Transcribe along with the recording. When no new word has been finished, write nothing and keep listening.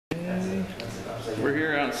We're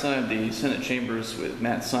here outside the Senate chambers with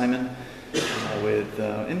Matt Simon with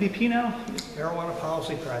MVP now? Marijuana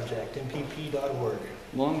Policy Project, FPP.org.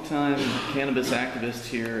 Longtime cannabis activist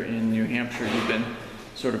here in New Hampshire. You've been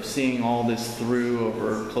sort of seeing all this through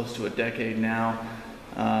over close to a decade now.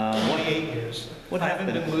 28 years. I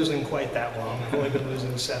haven't been losing quite that long. I've only been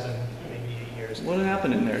losing 7, maybe 8 years. What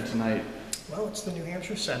happened in there tonight? Well, it's the New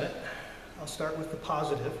Hampshire Senate. I'll start with the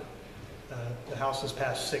positive. The House has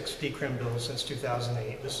passed 6 decrim bills since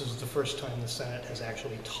 2008. This is the first time the Senate has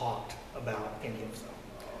actually talked about any of them.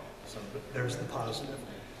 So there's the positive.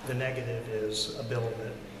 The negative is a bill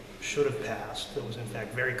that should have passed, that was in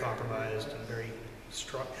fact very compromised and very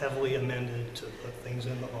heavily amended to put things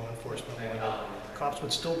in the law enforcement order. Cops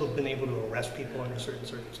would still have been able to arrest people under certain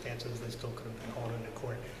circumstances. They still could have been hauled into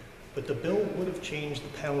court. But the bill would have changed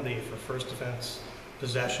the penalty for first offense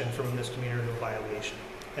possession from a misdemeanor to a violation,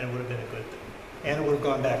 and it would have been a good thing. And it would have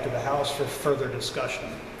gone back to the House for further discussion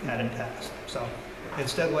had it passed. So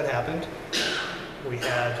instead what happened, we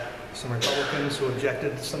had some Republicans who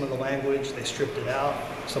objected to some of the language. They stripped it out.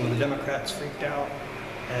 Some of the Democrats freaked out.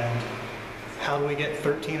 And how do we get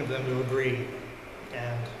 13 of them to agree?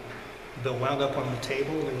 And the bill wound up on the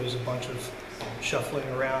table. There was a bunch of shuffling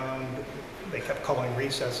around. They kept calling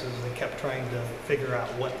recesses. They kept trying to figure out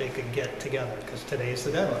what they could get together, because today's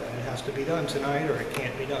the deadline. It has to be done tonight or it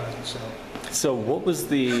can't be done. So what was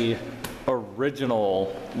the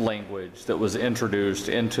original language that was introduced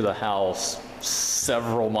into the House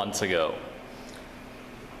several months ago?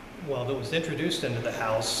 Well, that was introduced into the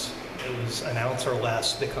House, it was an ounce or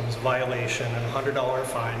less becomes violation and a $100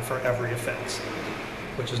 fine for every offense,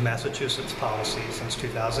 which is Massachusetts policy since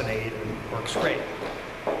 2008 and works great.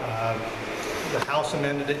 The House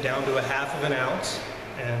amended it down to a half of an ounce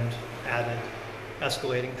and added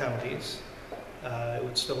escalating penalties. It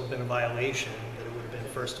would still have been a violation, but it would have been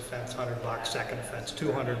first offense $100, second offense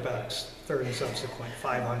 $200, third and subsequent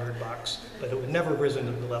 $500, but it would never have risen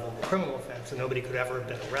to the level of a criminal offense, and nobody could ever have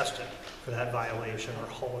been arrested for that violation or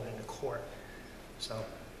hauled into court. So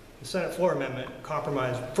the Senate floor amendment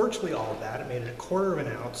compromised virtually all of that. It made it a quarter of an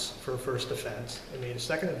ounce for a first offense. It made a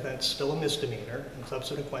second offense still a misdemeanor, and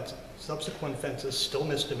subsequent offenses still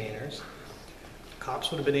misdemeanors.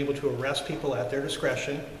 Cops would have been able to arrest people at their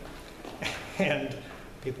discretion, and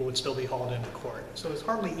people would still be hauled into court. So it's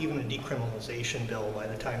hardly even a decriminalization bill by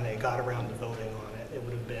the time they got around to voting on it. It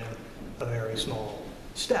would have been a very small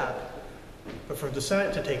step. But for the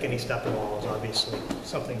Senate to take any step at all is obviously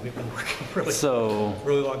something we've been working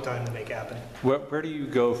really long time to make happen. Where do you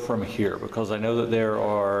go from here? Because I know that there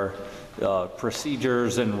are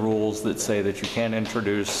procedures and rules that say that you can't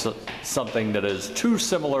introduce something that is too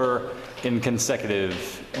similar in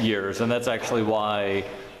consecutive years, and that's actually why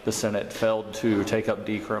the Senate failed to take up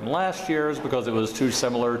decrim last year, is because it was too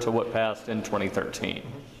similar to what passed in 2013.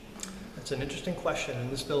 That's an interesting question, and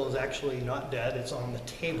this bill is actually not dead, it's on the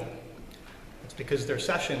table. It's because their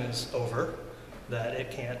session is over that it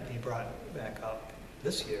can't be brought back up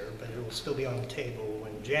this year, but it will still be on the table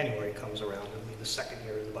when January comes around. It'll be the second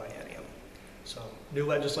year of the biennium. So new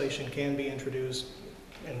legislation can be introduced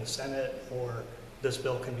in the Senate, or this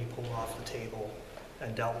bill can be pulled off the table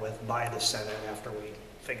and dealt with by the Senate after we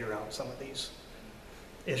figure out some of these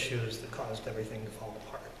issues that caused everything to fall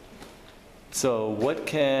apart. So what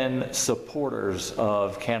can supporters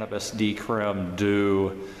of cannabis decrim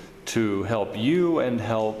do to help you and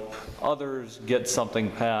help others get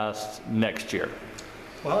something passed next year?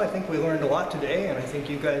 Well, I think we learned a lot today, and I think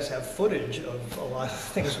you guys have footage of a lot of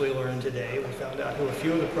things we learned today. We found out who a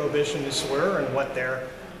few of the prohibitionists were and what their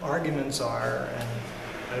arguments are, and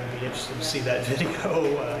I'd be interested to see that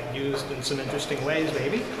video used in some interesting ways,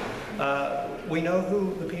 maybe. We know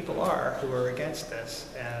who the people are who are against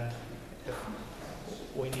this, and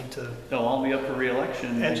we need to They'll all be up for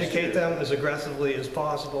re-election. educate them as aggressively as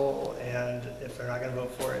possible, and if they're not going to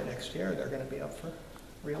vote for it next year, they're going to be up for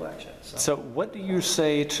re-election. So what do you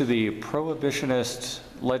say to the prohibitionist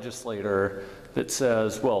legislator that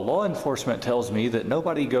says, well, law enforcement tells me that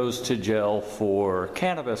nobody goes to jail for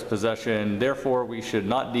cannabis possession, therefore we should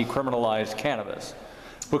not decriminalize cannabis?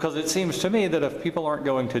 Because it seems to me that if people aren't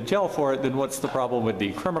going to jail for it, then what's the problem with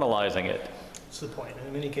decriminalizing it? That's the point. And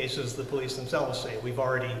in many cases, the police themselves say we've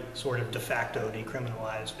already sort of de facto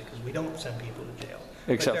decriminalized because we don't send people to jail.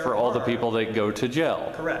 Except for all the people that go to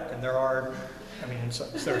jail. Correct. And there are, I mean,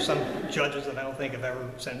 there are some judges that I don't think have ever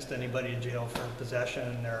sentenced anybody to jail for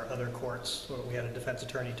possession. There are other courts where we had a defense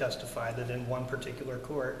attorney testify that in one particular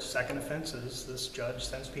court, second offenses, this judge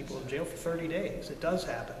sends people to jail for 30 days. It does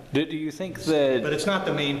happen. Do you think that... But it's not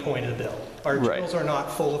the main point of the bill. Our Right. jails are not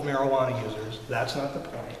full of marijuana users. That's not the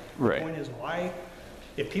point. Right. The point is, why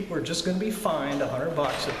If people are just going to be fined $100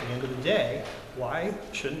 at the end of the day, why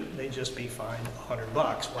shouldn't they just be fined $100?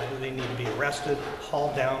 Why do they need to be arrested,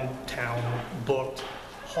 hauled downtown, booked,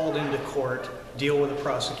 hauled into court, deal with a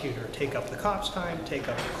prosecutor, take up the cop's time, take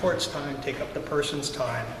up the court's time, take up the person's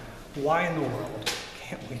time? Why in the world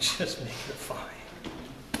can't we just make it a fine?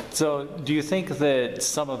 So do you think that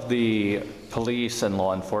some of the police and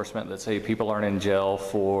law enforcement that say people aren't in jail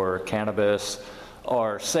for cannabis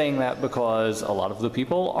are saying that because a lot of the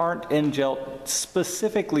people aren't in jail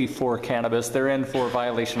specifically for cannabis? They're in for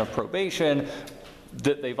violation of probation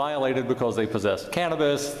that they violated because they possessed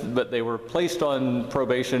cannabis, but they were placed on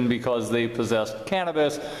probation because they possessed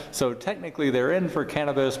cannabis. So technically they're in for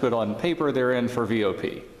cannabis, but on paper they're in for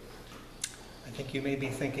VOP. I think you may be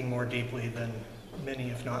thinking more deeply than many,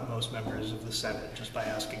 if not most, members of the Senate just by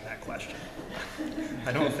asking that question.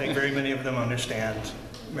 I don't think very many of them understand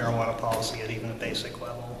marijuana policy at even a basic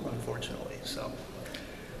level, unfortunately. So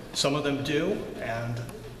some of them do, and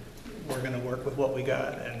we're going to work with what we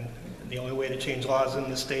got. And the only way to change laws in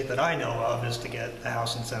the state that I know of is to get the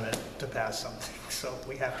House and Senate to pass something. So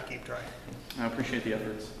we have to keep trying. I appreciate the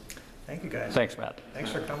efforts. Thank you, guys. Thanks, Matt.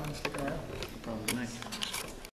 Thanks for coming and sticking around. No problem. Good night.